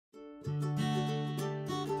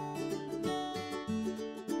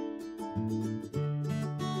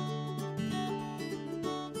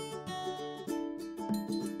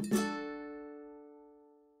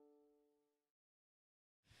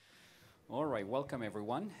right, welcome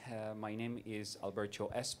everyone. My name is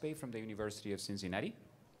Alberto Espay from the University of Cincinnati,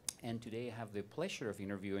 and today I have the pleasure of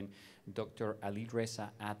interviewing Dr.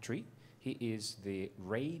 Alireza Atri. He is the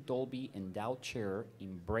Ray Dolby Endowed Chair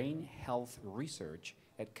in Brain Health Research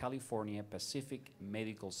at California Pacific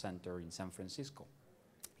Medical Center in San Francisco.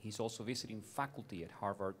 He's also visiting faculty at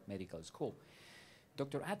Harvard Medical School.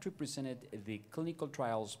 Dr. Atri presented the clinical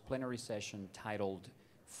trials plenary session titled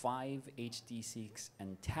 5-HT6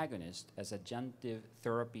 antagonist as adjunctive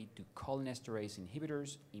therapy to cholinesterase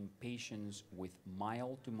inhibitors in patients with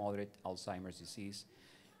mild to moderate Alzheimer's disease,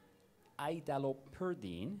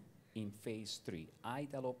 idaloperdine in phase 3.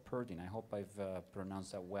 Idaloperdine, I hope I've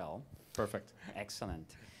pronounced that well. Perfect.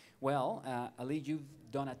 Excellent. Well, Ali, you've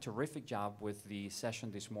done a terrific job with the session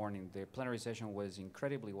this morning. The plenary session was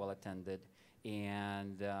incredibly well attended,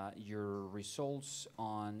 and your results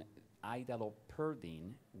on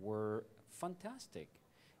idaloperdine were fantastic.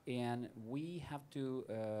 And we have to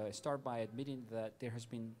start by admitting that there has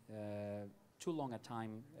been too long a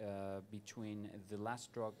time between the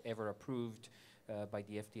last drug ever approved by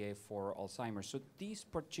the FDA for Alzheimer's. So this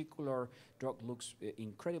particular drug looks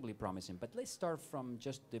incredibly promising. But let's start from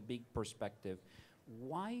just the big perspective.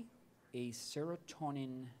 Why a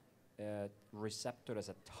serotonin receptor as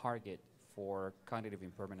a target for cognitive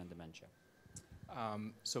impairment and dementia?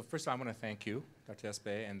 So first of all, I want to thank you, Dr.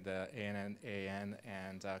 Espay, and the AAN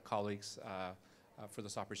and colleagues for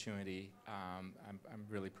this opportunity. I'm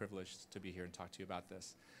really privileged to be here and talk to you about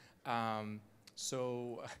this.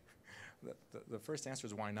 So the first answer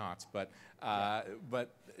is why not, but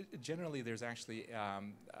generally there's actually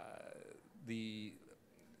the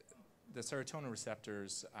serotonin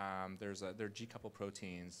receptors, there are G-coupled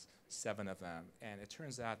proteins, 7 of them, and it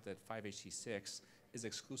turns out that 5-HT6 is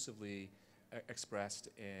exclusively expressed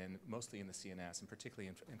mostly in the CNS, and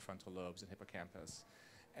particularly in frontal lobes and hippocampus,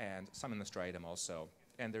 and some in the striatum also.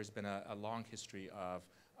 And there's been a long history of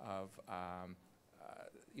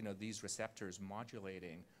these receptors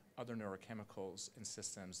modulating other neurochemicals and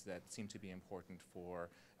systems that seem to be important for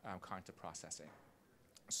cognitive processing.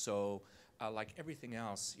 So, like everything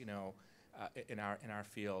else, in our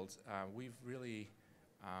field, we've really,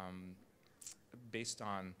 based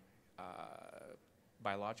on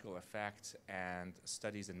biological effect and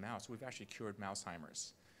studies in mouse, we've actually cured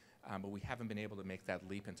Mouseheimer's, but we haven't been able to make that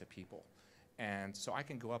leap into people. And so I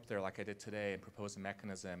can go up there like I did today and propose a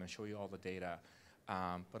mechanism and show you all the data,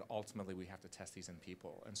 but ultimately we have to test these in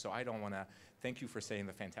people. And so I don't want to thank you for saying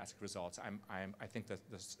the fantastic results. I think that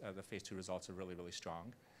the phase 2 results are really, really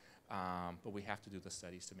strong, but we have to do the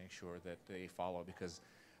studies to make sure that they follow, because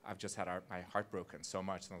I've just had my heart broken so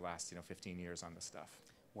much in the last 15 years on this stuff.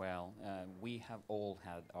 Well, we have all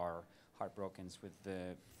had our heartbrokens with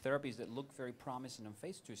the therapies that look very promising in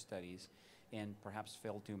phase 2 studies and perhaps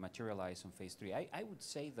fail to materialize on phase 3. I would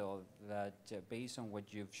say, though, that based on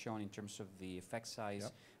what you've shown in terms of the effect size,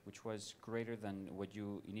 Yep, which was greater than what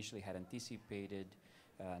you initially had anticipated,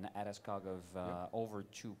 an ADAS-Cog of Yep, over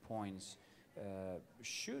 2 points,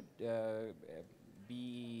 should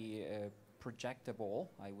be projectable,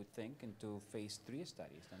 I would think, into phase 3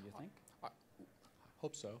 studies, don't you think?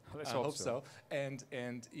 Hope so. Let's hope hope so. And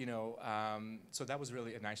so that was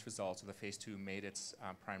really a nice result. So the phase 2 made its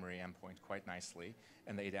primary endpoint quite nicely,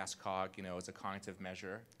 and the ADAS-Cog, is a cognitive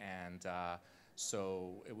measure, and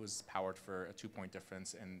so it was powered for a 2-point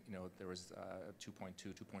difference, and there was a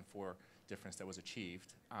 2.2, 2.4 difference that was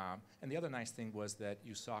achieved. And the other nice thing was that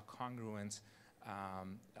you saw congruent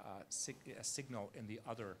a signal in the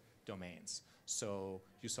other domains. So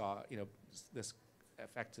you saw, this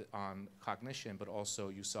effect on cognition, but also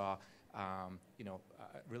you saw,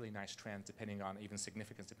 really nice trends depending on even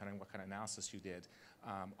significance, depending on what kind of analysis you did,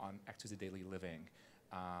 on activities of daily living,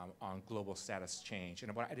 on global status change.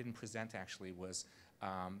 And what I didn't present actually was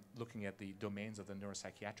looking at the domains of the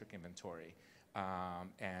neuropsychiatric inventory,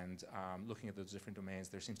 and looking at those different domains,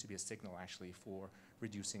 there seems to be a signal actually for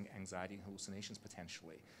reducing anxiety and hallucinations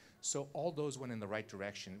potentially. So all those went in the right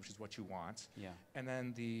direction, which is what you want. Yeah. And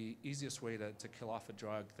then the easiest way to kill off a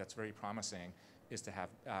drug that's very promising is to have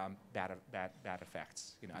bad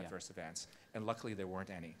effects, Yeah. adverse events. And luckily there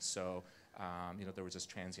weren't any. So, there was this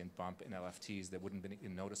transient bump in LFTs that wouldn't have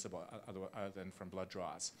been noticeable other than from blood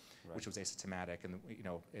draws, Right. which was asymptomatic, and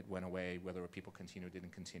it went away whether people continued or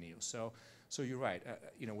didn't continue. So you're right.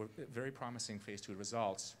 We're very promising phase 2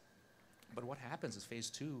 results. But what happens is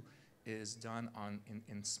phase 2 is done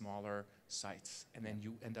in smaller sites, and then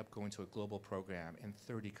you end up going to a global program in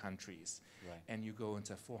 30 countries, Right. and you go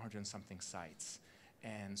into 400 and something sites,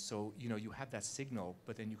 and so you have that signal,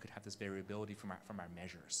 but then you could have this variability from our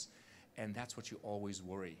measures, and that's what you always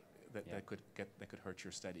worry that could hurt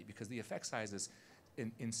your study, because the effect sizes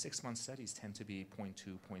in 6-month studies tend to be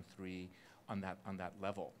 0.2, 0.3 on that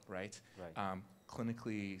level, right? Right.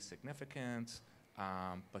 Clinically significant,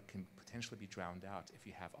 but can potentially be drowned out if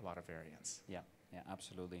you have a lot of variance. Yeah,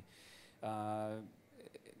 absolutely.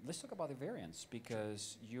 Let's talk about the variance,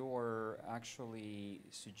 because you're actually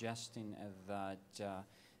suggesting that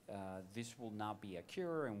this will not be a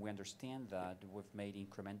cure, and we understand that we've made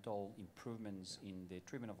incremental improvements in the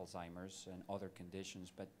treatment of Alzheimer's and other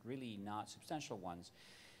conditions, but really not substantial ones.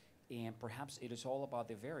 And perhaps it is all about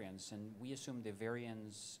the variance, and we assume the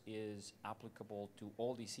variance is applicable to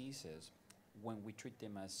all diseases when we treat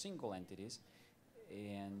them as single entities.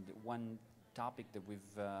 And one topic that we've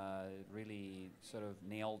really sort of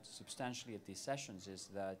nailed substantially at these sessions is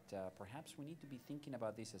that perhaps we need to be thinking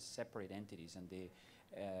about this as separate entities, and the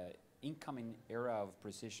incoming era of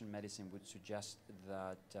precision medicine would suggest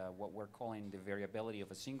that what we're calling the variability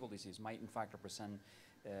of a single disease might in fact represent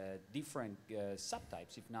different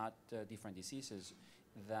subtypes, if not different diseases,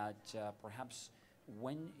 that perhaps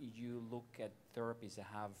when you look at therapies that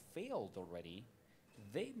have failed already,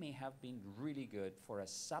 they may have been really good for a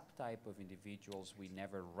subtype of individuals we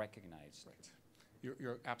never recognized. Right.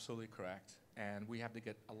 You're absolutely correct. And we have to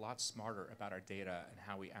get a lot smarter about our data and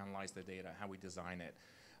how we analyze the data, how we design it.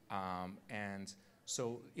 And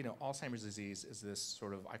so, Alzheimer's disease is this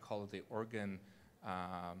sort of, I call it the organ,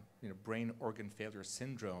 brain organ failure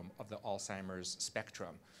syndrome of the Alzheimer's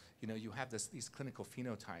spectrum. You have these clinical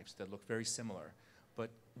phenotypes that look very similar. But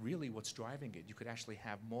really what's driving it, you could actually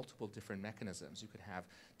have multiple different mechanisms. You could have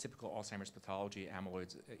typical Alzheimer's pathology,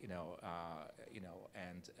 amyloids,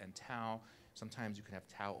 and tau. Sometimes you could have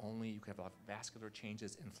tau only. You could have a lot of vascular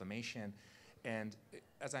changes, inflammation. And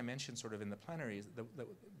as I mentioned sort of in the plenary,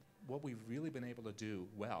 what we've really been able to do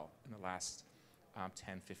well in the last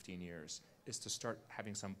 10, 15 years is to start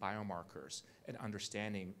having some biomarkers and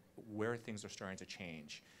understanding where things are starting to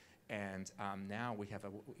change. And now we have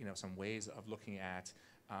some ways of looking at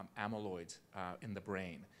amyloid in the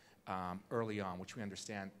brain early on, which we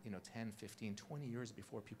understand 10, 15, 20 years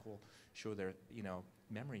before people show their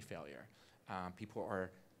memory failure. People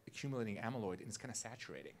are accumulating amyloid and it's kind of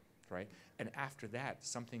saturating, right? And after that,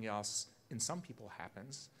 something else in some people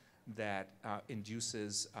happens that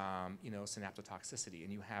induces synaptotoxicity,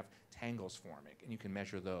 and you have tangles forming, and you can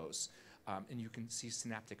measure those. And you can see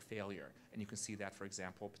synaptic failure, and you can see that, for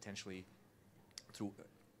example, potentially through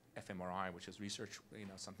fMRI, which is research,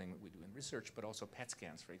 something that we do in research, but also PET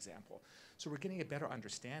scans, for example. So we're getting a better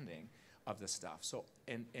understanding of this stuff. So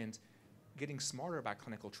and getting smarter about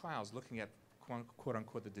clinical trials, looking at quote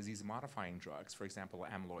unquote the disease-modifying drugs, for example,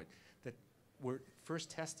 amyloid, that were first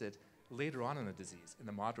tested later on in the disease, in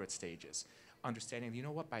the moderate stages. Understanding,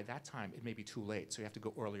 by that time, it may be too late, so you have to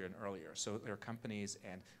go earlier and earlier. So there are companies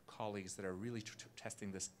and colleagues that are really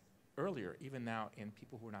testing this earlier, even now in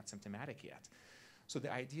people who are not symptomatic yet. So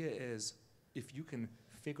the idea is, if you can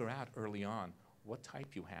figure out early on what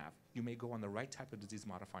type you have, you may go on the right type of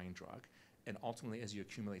disease-modifying drug, and ultimately, as you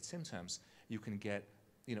accumulate symptoms, you can get,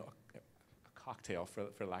 a cocktail,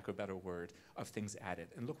 for lack of a better word, of things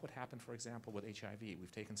added. And look what happened, for example, with HIV.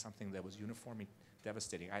 We've taken something that was uniformly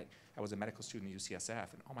devastating. I was a medical student at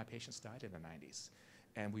UCSF, and all my patients died in the 90s.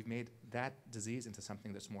 And we've made that disease into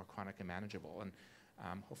something that's more chronic and manageable. And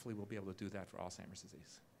hopefully we'll be able to do that for Alzheimer's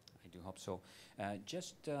disease. I do hope so.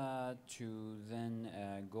 Just to then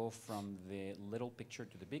go from the little picture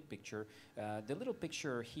to the big picture, the little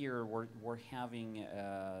picture here, we're having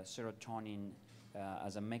serotonin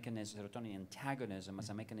as a mechanism, serotonin antagonism as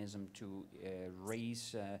a mechanism to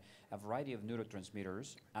raise a variety of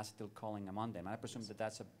neurotransmitters, acetylcholine among them. I presume that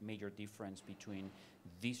that's a major difference between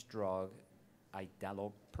this drug,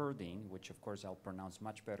 idaloperdine, which of course I'll pronounce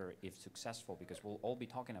much better if successful, because we'll all be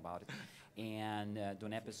talking about it, and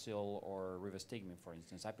donepezil or rivastigmine, for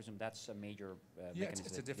instance. I presume that's a major mechanism.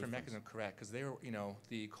 It's a different mechanism, correct, because they're,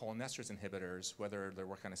 the cholinesterase inhibitors, whether they're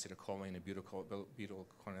working on acetylcholine and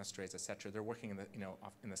butyrylcholinesterase, et cetera, they're working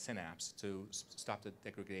in the synapse to stop the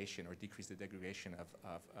degradation or decrease the degradation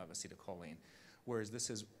of acetylcholine, whereas this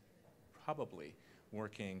is probably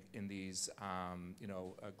working in these,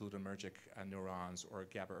 glutamatergic neurons or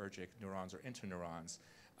GABAergic neurons or interneurons,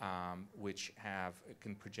 which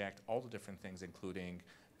can project all the different things, including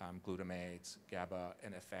glutamate, GABA,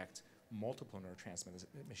 and affect multiple neurotransmitters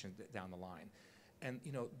down the line. And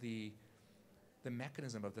the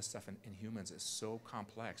mechanism of this stuff in humans is so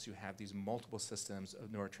complex. You have these multiple systems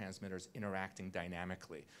of neurotransmitters interacting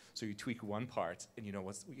dynamically. So you tweak one part, and you don't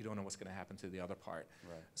know what's going to happen to the other part.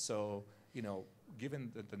 Right. So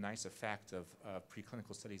given the nice effect of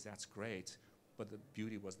preclinical studies, that's great. But the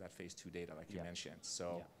beauty was that phase 2 data, like you mentioned.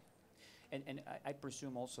 So And I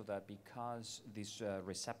presume also that because these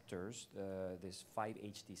receptors, these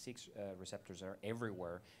 5-HT6 receptors are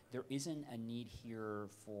everywhere, there isn't a need here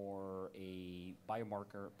for a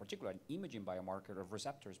biomarker, particularly an imaging biomarker of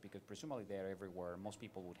receptors, because presumably they're everywhere. Most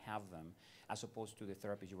people would have them, as opposed to the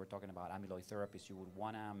therapies you were talking about, amyloid therapies. You would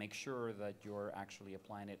want to make sure that you're actually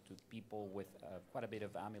applying it to people with quite a bit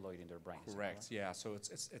of amyloid in their brains. Correct. Yeah. So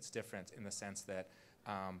it's different in the sense that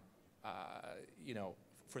you know,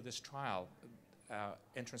 for this trial,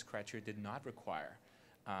 entrance criteria did not require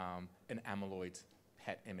an amyloid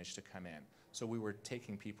PET image to come in. So we were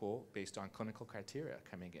taking people based on clinical criteria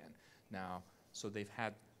coming in. Now, so they've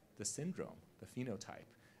had the syndrome, the phenotype.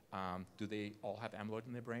 Do they all have amyloid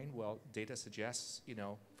in their brain? Well, data suggests, you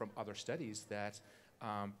know, from other studies that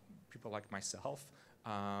people like myself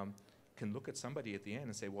can look at somebody at the end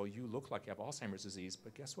and say, well, you look like you have Alzheimer's disease,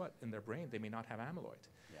 but guess what? In their brain, they may not have amyloid.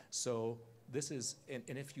 Yeah. So this is, and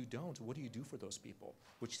if you don't, what do you do for those people,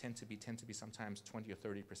 which tend to be sometimes 20 or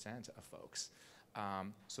 30% of folks.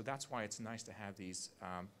 So that's why it's nice to have these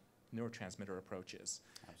neurotransmitter approaches.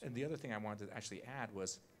 Absolutely. And the other thing I wanted to actually add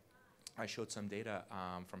was I showed some data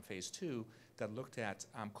from phase 2 that looked at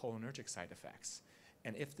cholinergic side effects.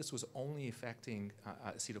 And if this was only affecting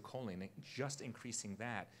acetylcholine, just increasing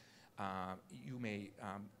that, you may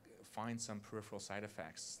find some peripheral side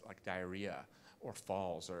effects like diarrhea or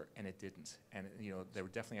falls, and it didn't. And you know, there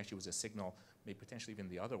definitely actually was a signal, maybe potentially even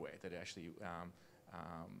the other way, that it actually,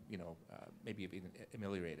 you know, maybe even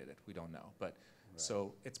ameliorated it. We don't know. But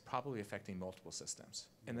so it's probably affecting multiple systems.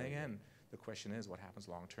 And then again, the question is, what happens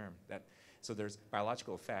long term? So there's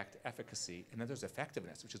biological effect, efficacy, and then there's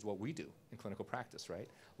effectiveness, which is what we do in clinical practice, right?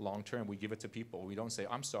 Long term, we give it to people. We don't say,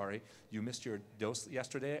 I'm sorry, you missed your dose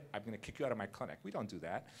yesterday, I'm going to kick you out of my clinic. We don't do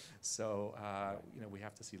that. So, you know, we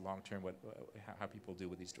have to see long term how people do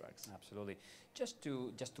with these drugs. Absolutely. Just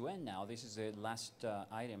to end now, this is the last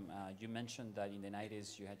item. You mentioned that in the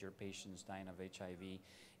 90s you had your patients dying of HIV,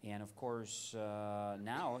 and of course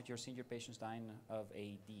now you're seeing your patients dying of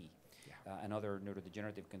AD. And other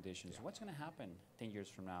neurodegenerative conditions. What's going to happen 10 years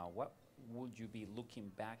from now? What would you be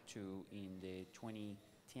looking back to in the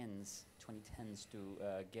 2010s to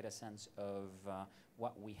get a sense of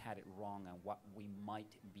what we had it wrong and what we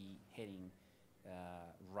might be heading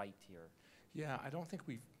right here? Yeah, I don't think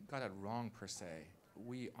we've got it wrong per se.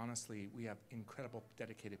 We honestly, we have incredible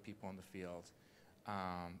dedicated people in the field.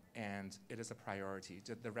 And it is a priority,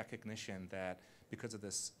 the recognition that because of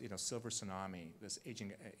this, you know, silver tsunami, this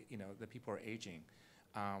aging, you know, the people are aging,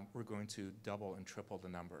 we're going to double and triple the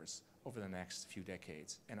numbers over the next few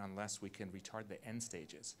decades. And unless we can retard the end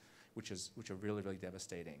stages, which are really, really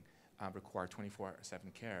devastating, require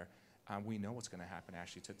 24/7 care, we know what's going to happen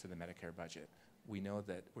actually to the Medicare budget. We know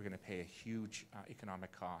that we're going to pay a huge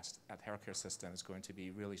economic cost. The healthcare system is going to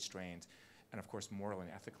be really strained. And of course, morally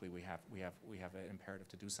and ethically, we have an imperative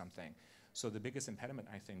to do something. So the biggest impediment,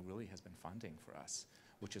 I think, really has been funding for us,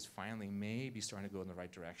 which is finally maybe starting to go in the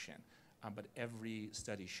right direction. But every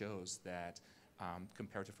study shows that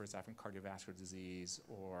compared to, for example, cardiovascular disease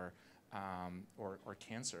or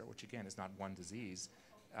cancer, which again is not one disease,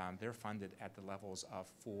 they're funded at the levels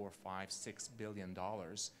of $4, $5, $6 billion,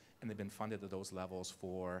 and they've been funded at those levels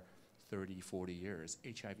for 30, 40 years.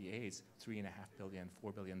 HIV/AIDS, $3.5 billion,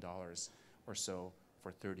 $4 billion or so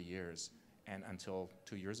for 30 years. And until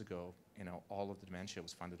 2 years ago, you know, all of the dementia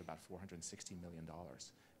was funded about $460 million.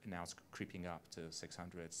 And now it's creeping up to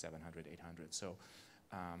 600, 700, 800. So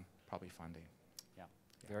probably funding. Yeah,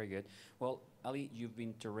 very good. Well, Ali, you've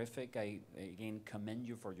been terrific. I again commend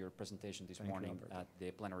you for your presentation this morning at the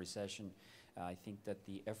plenary session. I think that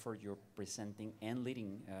the effort you're presenting and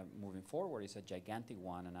leading moving forward is a gigantic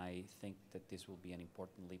one, and I think that this will be an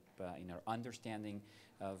important leap in our understanding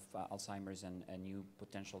of Alzheimer's and new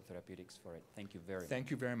potential therapeutics for it. Thank you very much.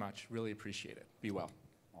 Thank you very much. Really appreciate it. Be well.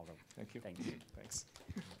 All right. Thank you. Thank you. Thanks.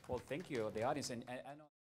 Well, thank you, the audience. And I know